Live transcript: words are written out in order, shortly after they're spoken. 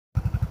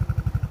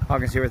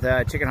Hawkins here with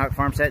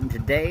Chickenhawkfarmstead, and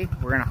today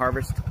we're going to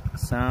harvest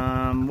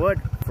some wood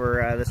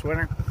for this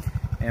winter,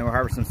 and we're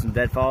harvesting some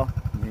deadfall.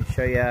 Let me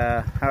show you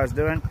how it's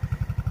doing,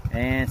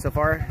 and so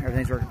far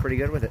everything's working pretty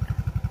good with it.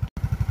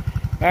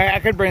 Alright, I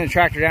could bring the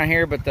tractor down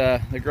here, but the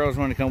girls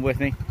wanted to come with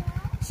me,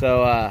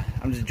 so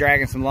I'm just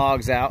dragging some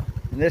logs out.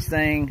 And this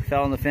thing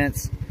fell on the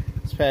fence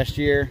this past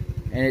year,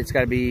 and it's got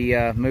to be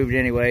moved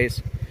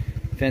anyways.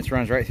 The fence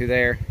runs right through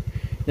there.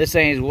 This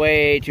thing is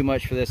way too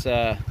much for this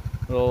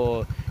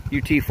little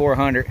UT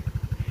 400.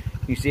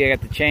 You see I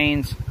got the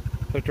chains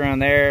hooked around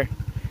there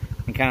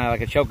and kind of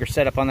like a choker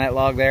set up on that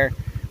log there.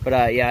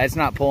 But yeah, it's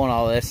not pulling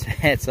all this.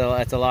 That's a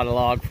lot of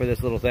log for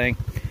this little thing.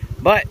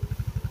 But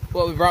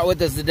what we brought with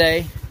us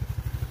today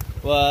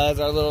was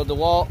our little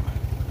Dewalt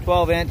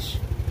 12-inch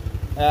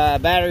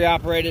battery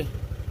operated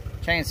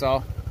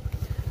chainsaw.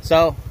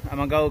 So I'm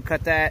gonna go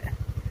cut that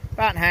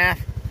about in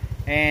half,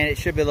 and it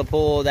should be able to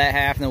pull that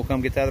half, and then we'll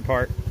come get the other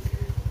part.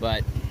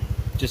 But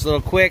just a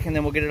little quick, and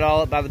then we'll get it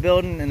all up by the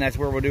building, and that's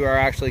where we'll do our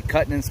actually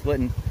cutting and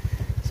splitting.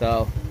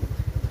 So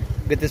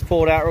get this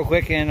pulled out real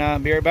quick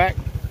and be right back.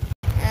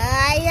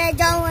 You're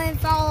going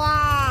fall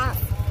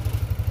off.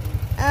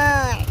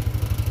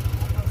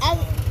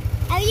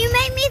 If you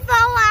make me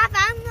fall off,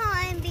 I'm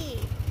going to be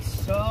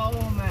So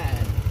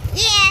mad.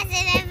 yes,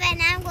 and then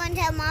I'm going to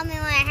tell mommy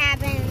what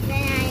happened.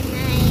 Then I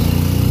might.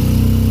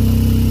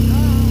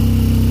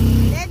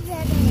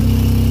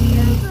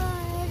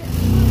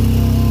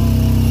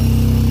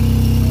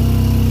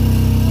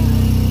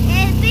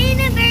 It's being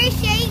a very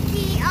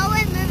shaky,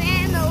 always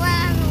moving, but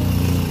when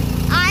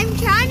I'm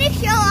trying to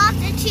show off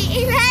the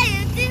cheating head,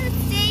 it's too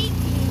shaky.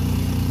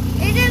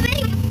 It's a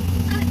big.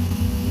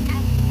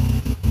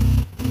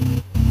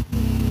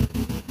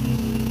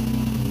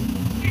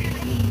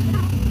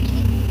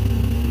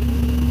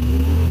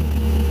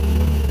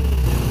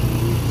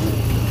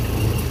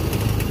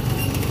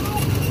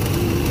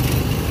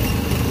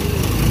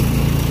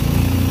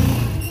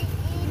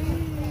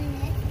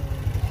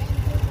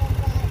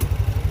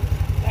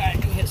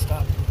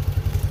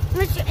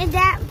 Is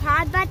that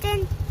pod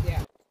button?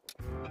 Yeah.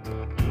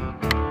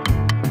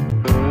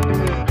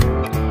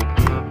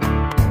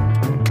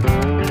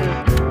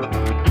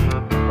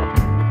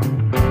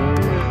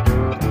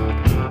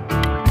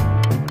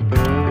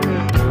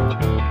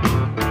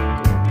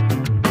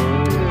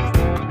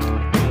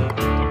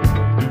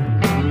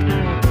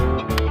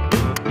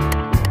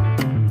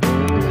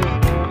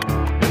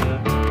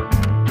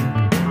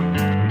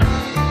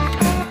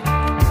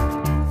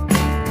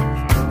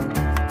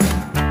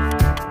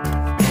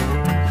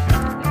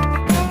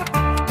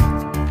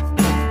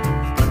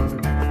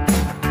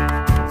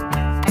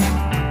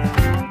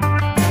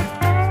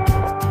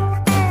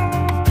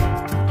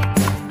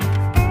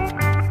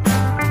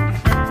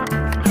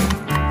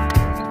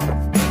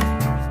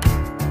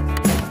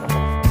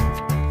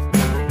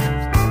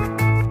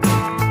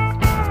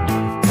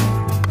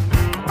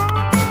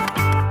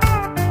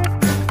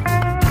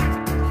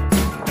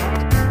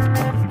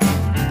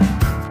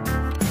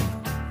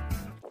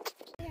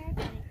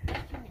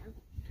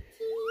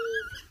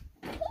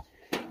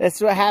 That's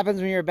what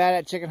happens when you're bad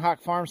at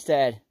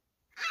Chickenhawkfarmstead.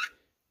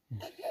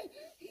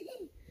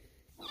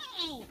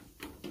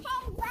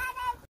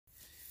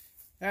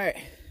 Alright,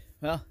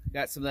 well,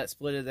 got some of that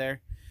splitted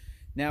there.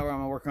 Now we're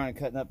going to work on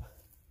cutting up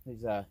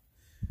these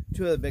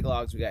two of the big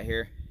logs we got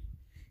here.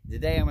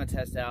 Today I'm going to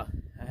test out,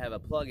 I have a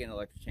plug-in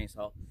electric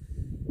chainsaw.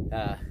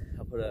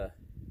 I'll put the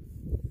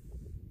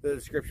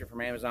description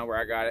from Amazon where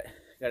I got it.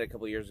 Got it a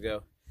couple years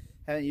ago.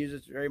 Haven't used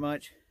it very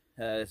much.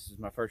 This is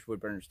my first wood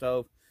burner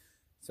stove.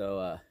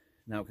 So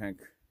now I'm kind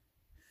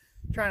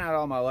of trying out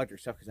all my electric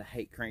stuff because I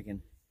hate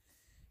cranking,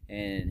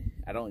 and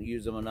I don't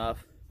use them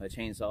enough, my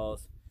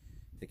chainsaws,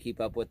 to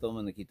keep up with them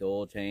and to keep the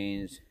oil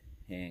changed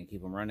and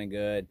keep them running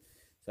good.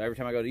 So every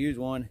time I go to use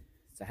one,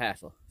 it's a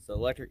hassle. So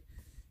electric,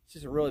 it's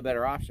just a really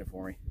better option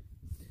for me.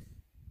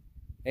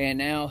 And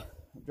now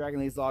I'm dragging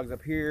these logs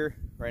up here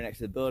right next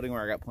to the building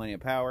where I got plenty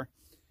of power.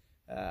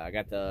 I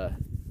got the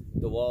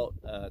Dewalt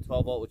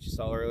 12 volt, which you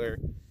saw earlier.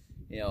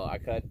 You know, I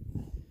cut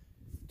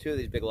two of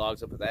these big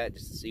logs up with that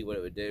just to see what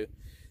it would do.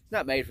 It's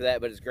not made for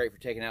that, but it's great for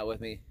taking out with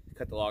me.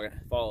 Cut the log,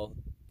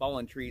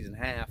 fallen trees in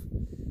half,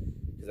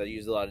 because I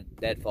use a lot of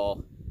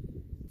deadfall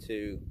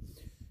to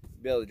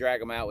be able to drag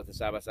them out with the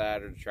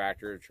side-by-side or the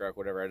tractor or the truck,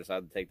 whatever I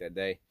decide to take that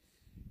day.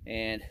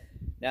 And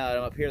now that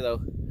I'm up here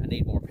though, I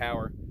need more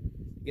power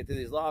to get through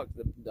these logs,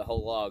 the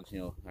whole logs, you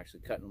know,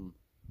 actually cutting them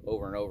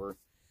over and over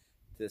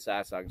to the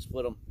side so I can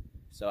split them.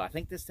 So I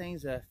think this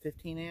thing's a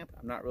 15 amp.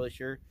 I'm not really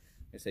sure.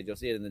 Like I said, you'll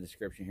see it in the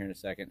description here in a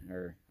second,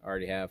 or I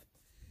already have.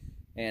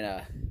 And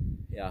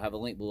yeah, I'll have a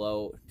link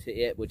below to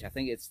it, which I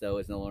think it's though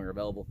is no longer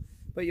available.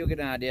 But you'll get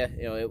an idea.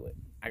 You know,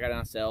 I got it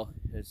on sale.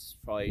 It's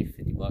probably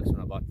 50 bucks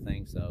when I bought the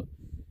thing, so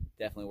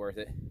definitely worth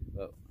it.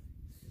 But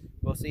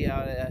we'll see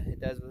how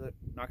it does with it,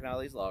 knocking out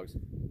these logs.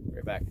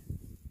 Right back.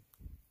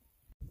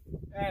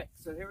 All right,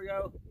 so here we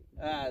go.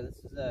 This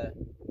is a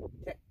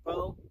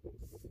Teccpo.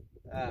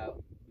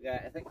 We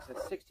got, I think it's a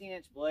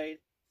 16-inch blade.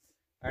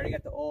 I already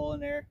got the oil in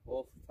there,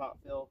 oil for top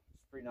fill.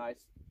 It's pretty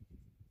nice.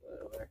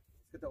 Over there.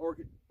 got the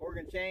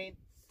organ chain,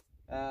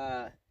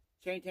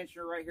 chain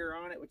tensioner right here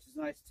on it, which is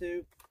nice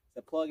too.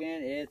 The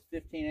plug-in is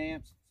 15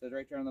 amps, so it's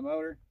right there on the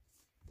motor.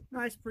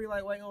 Nice, pretty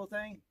lightweight little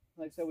thing.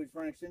 Like I said, we just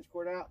run an extension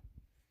cord out,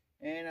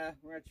 and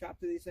we're gonna chop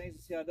through these things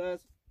and see how it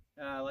does.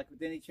 Like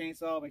with any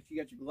chainsaw, make sure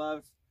you got your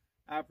gloves,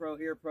 eye pro,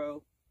 ear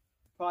pro.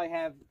 Probably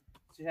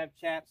should have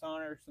chaps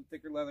on it or some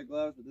thicker leather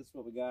gloves, but this is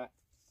what we got.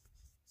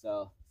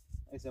 So,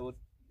 like I said, we'll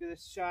give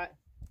this a shot.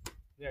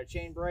 We got our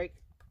chain brake.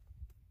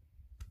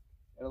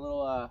 Got a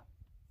little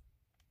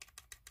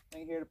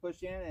thing here to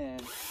push in,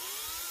 and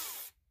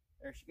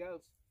there she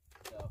goes.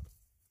 So,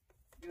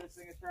 give this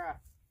thing a try.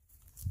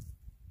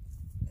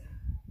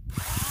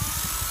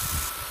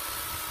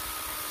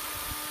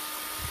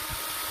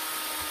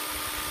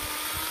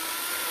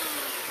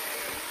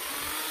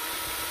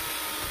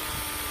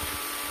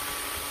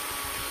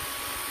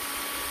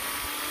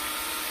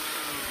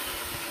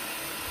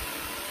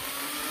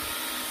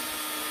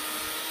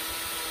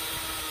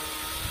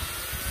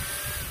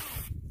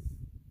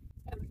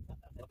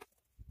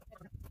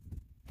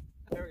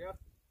 There we go.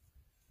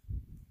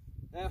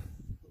 Now,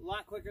 a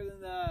lot quicker than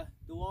the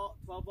Dewalt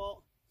 12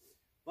 volt,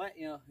 but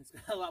you know, it's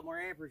got a lot more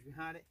amperage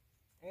behind it,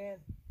 and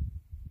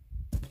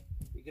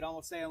you could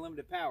almost say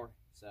unlimited power.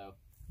 So, all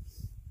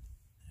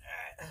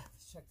right,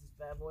 let's check this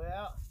bad boy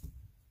out.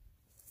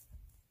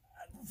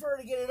 I prefer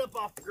to get it up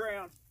off the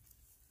ground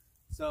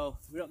so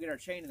we don't get our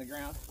chain in the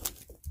ground.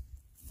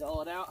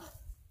 Dull it out.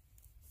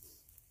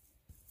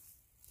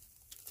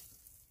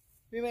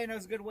 If anybody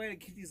knows a good way to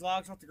get these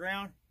logs off the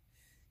ground,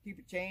 keep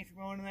your chain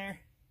from going in there.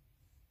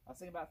 I was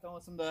thinking about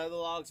throwing some of the other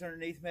logs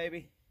underneath maybe.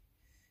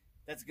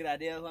 If that's a good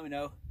idea, let me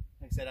know.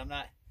 Like I said, I'm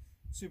not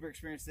super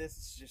experienced in this.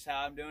 It's just how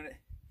I'm doing it.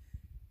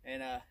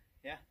 And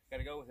yeah,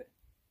 gotta go with it.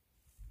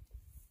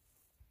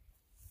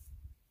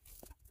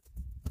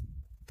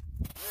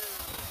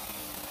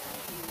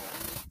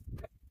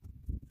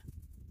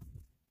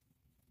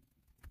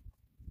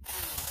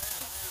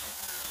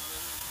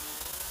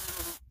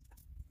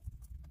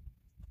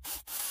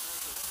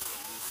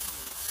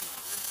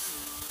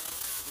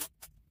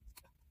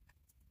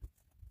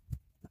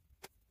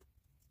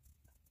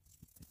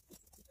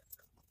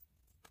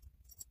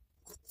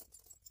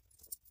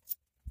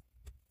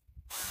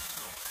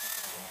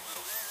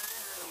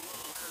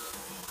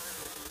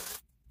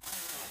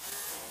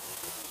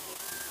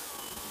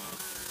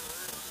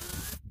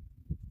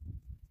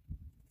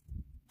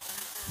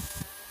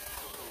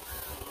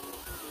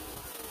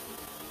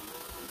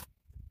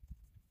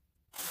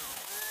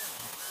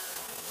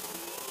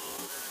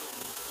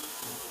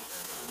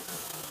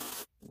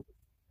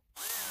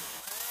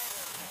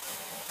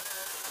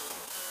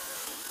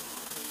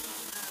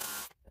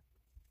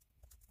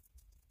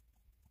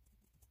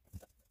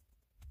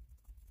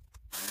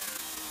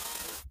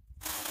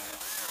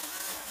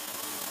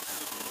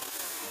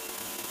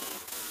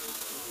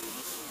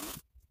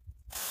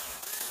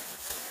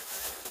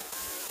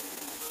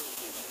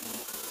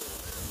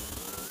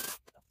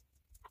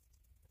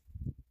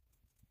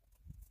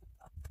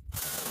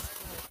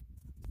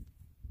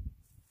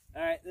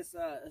 All right, this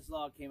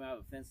log came out of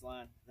a fence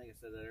line. I think I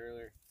said that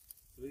earlier.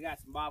 So we got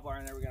some bob wire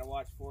in there we got to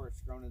watch for.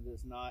 It's grown into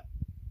this knot. So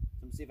I'm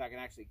going to see if I can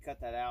actually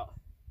cut that out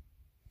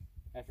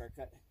after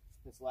I cut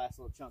this last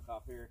little chunk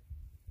off here.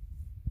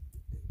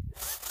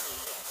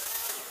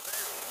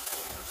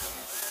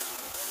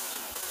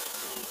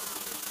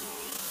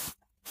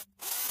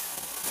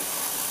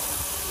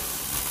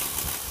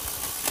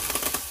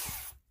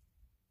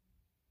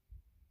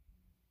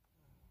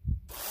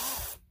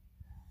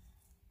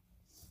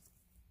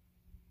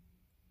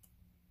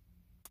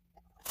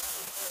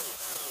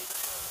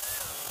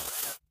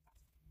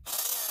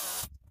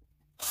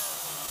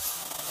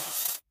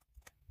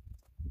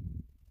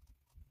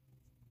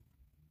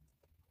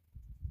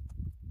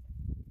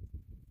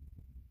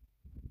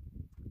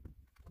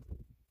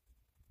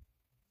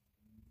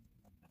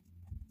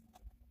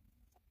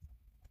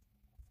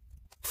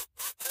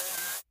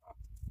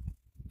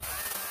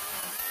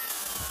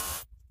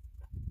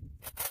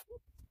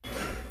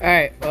 All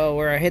right, well,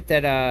 where I hit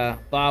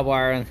that bob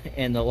wire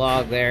in the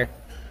log there,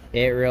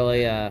 it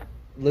really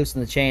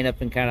loosened the chain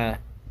up and kind of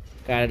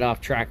got it off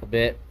track a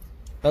bit.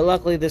 But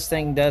luckily, this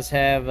thing does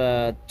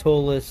have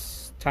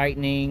toolless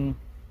tightening,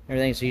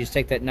 everything. So you just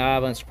take that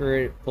knob,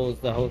 unscrew it, pulls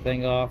the whole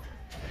thing off,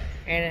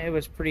 and it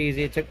was pretty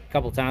easy. It took a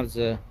couple times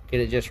to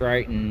get it just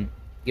right and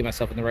get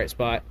myself in the right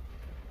spot.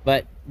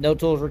 But no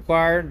tools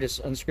required. Just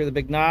unscrew the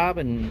big knob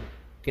and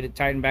get it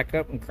tightened back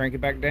up and crank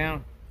it back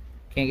down.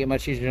 Can't get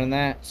much easier than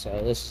that.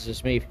 So this is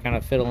just me kind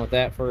of fiddling with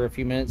that for a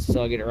few minutes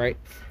until I get it right.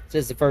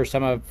 This is the first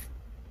time I've,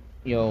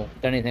 done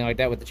anything like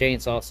that with the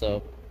chainsaw.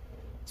 So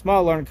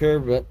small learning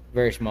curve, but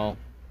very small.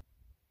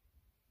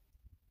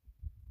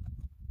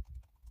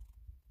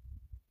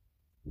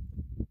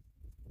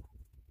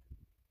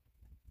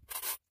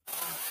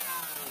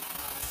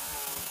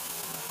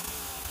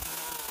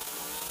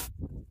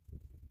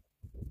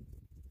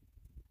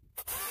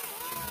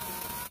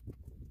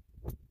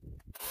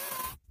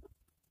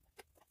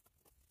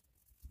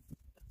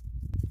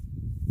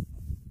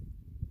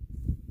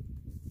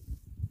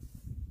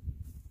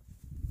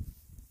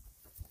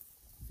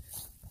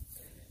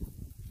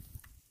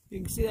 You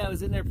can see that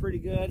was in there pretty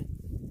good.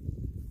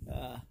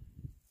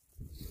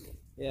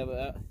 Yeah,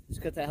 but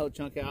just cut that whole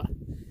chunk out.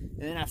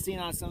 And then I've seen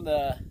on some of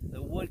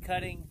the wood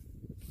cutting,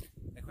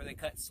 like where they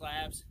cut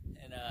slabs,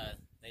 and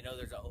they know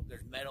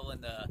there's metal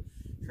in the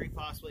tree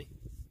possibly.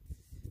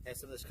 Has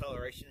some of this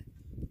coloration.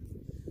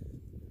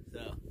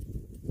 So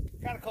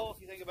kind of cool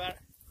if you think about it.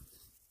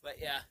 But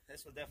yeah,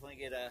 this will definitely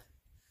get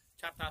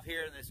chopped off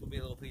here, and this will be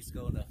a little piece to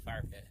go in the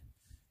fire pit.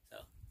 So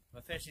I'm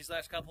gonna finish these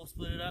last couple,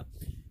 split it up,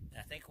 and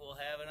I think we'll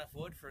have enough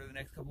wood for the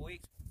next couple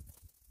weeks.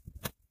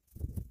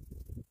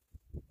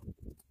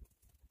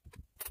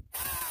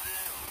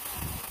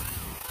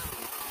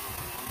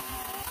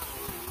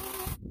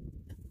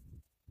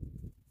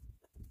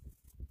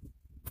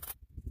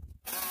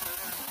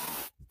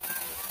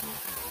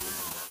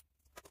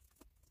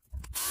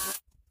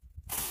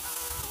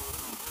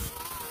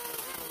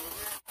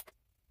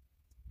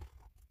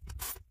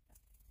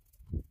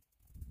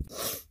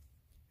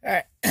 All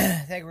right,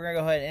 I think we're gonna go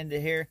ahead and end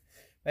it here.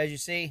 As you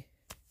see,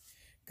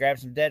 grab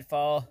some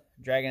deadfall,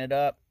 dragging it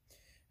up,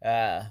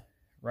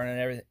 running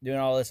everything, doing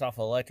all this off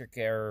electric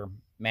or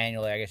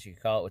manually, I guess you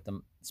could call it, with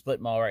the split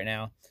maul right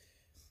now.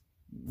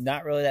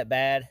 Not really that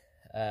bad.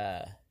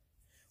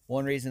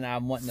 One reason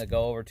I'm wanting to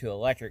go over to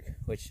electric,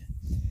 which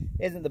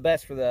isn't the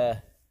best for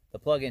the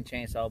plug-in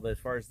chainsaw, but as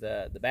far as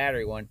the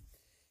battery one,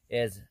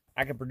 is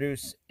I can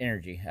produce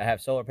energy. I have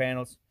solar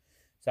panels,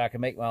 so I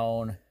can make my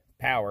own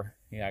power.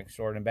 You know, I can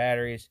store it in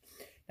batteries.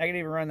 I can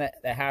even run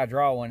that high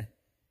draw one,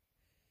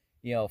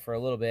 you know, for a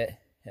little bit.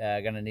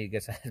 Gonna need a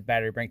good size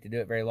battery bank to do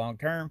it very long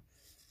term,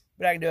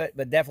 but I can do it.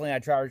 But definitely, I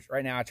charge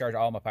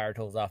all my power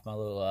tools off my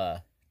little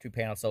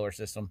 2-panel solar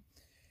system,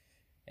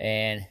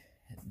 and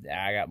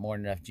I got more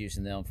than enough juice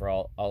in them for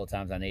all the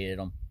times I needed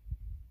them.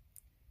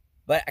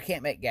 But I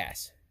can't make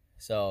gas,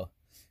 so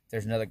if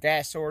there's another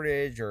gas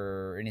shortage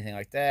or anything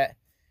like that,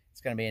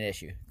 it's gonna be an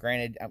issue.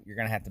 Granted, you're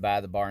gonna have to buy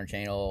the bar and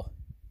chain oil.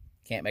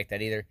 Can't make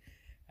that either.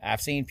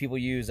 I've seen people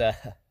use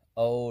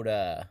old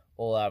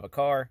oil out of a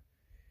car,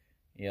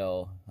 you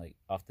know, like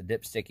off the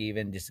dipstick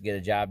even, just to get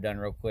a job done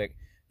real quick.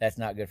 That's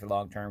not good for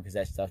long term, because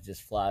that stuff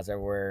just flies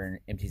everywhere and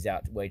empties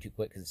out way too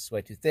quick because it's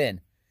way too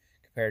thin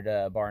compared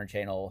to bar and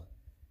chain oil.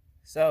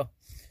 So,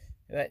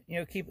 but, you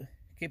know, keep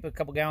a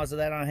couple gallons of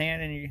that on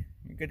hand, and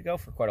you're good to go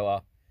for quite a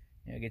while.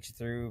 You know, get you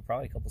through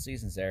probably a couple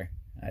seasons there.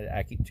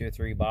 I keep 2 or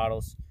 3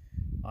 bottles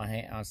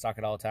on stock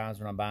at all times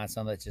when I'm buying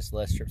some that's just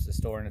less trips to the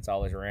store and it's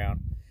always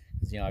around.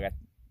 Because, you know, I got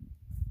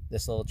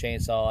this little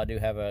chainsaw. I do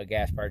have a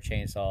gas-powered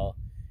chainsaw.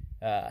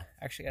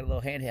 Actually got a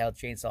little handheld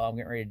chainsaw I'm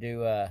getting ready to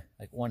do,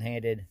 like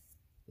one-handed,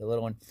 the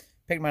little one.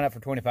 Picked mine up for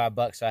 25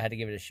 bucks, so I had to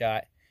give it a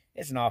shot.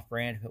 It's an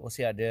off-brand, but we'll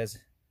see how it does.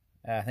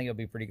 I think it'll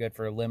be pretty good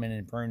for limbing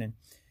and pruning.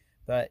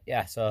 But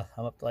yeah, so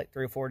I'm up to like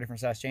 3 or 4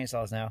 different size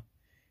chainsaws now,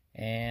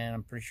 and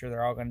I'm pretty sure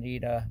they're all going to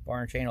need a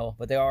bar and chain oil,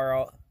 but they are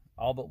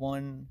all but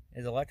one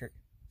is electric.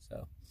 So,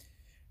 all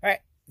right,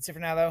 that's it for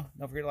now, though.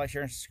 Don't forget to like,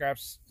 share, and subscribe.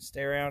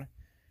 Stay around.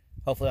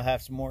 Hopefully I'll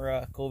have some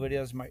more cool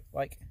videos you might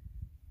like.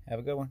 Have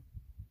a good one.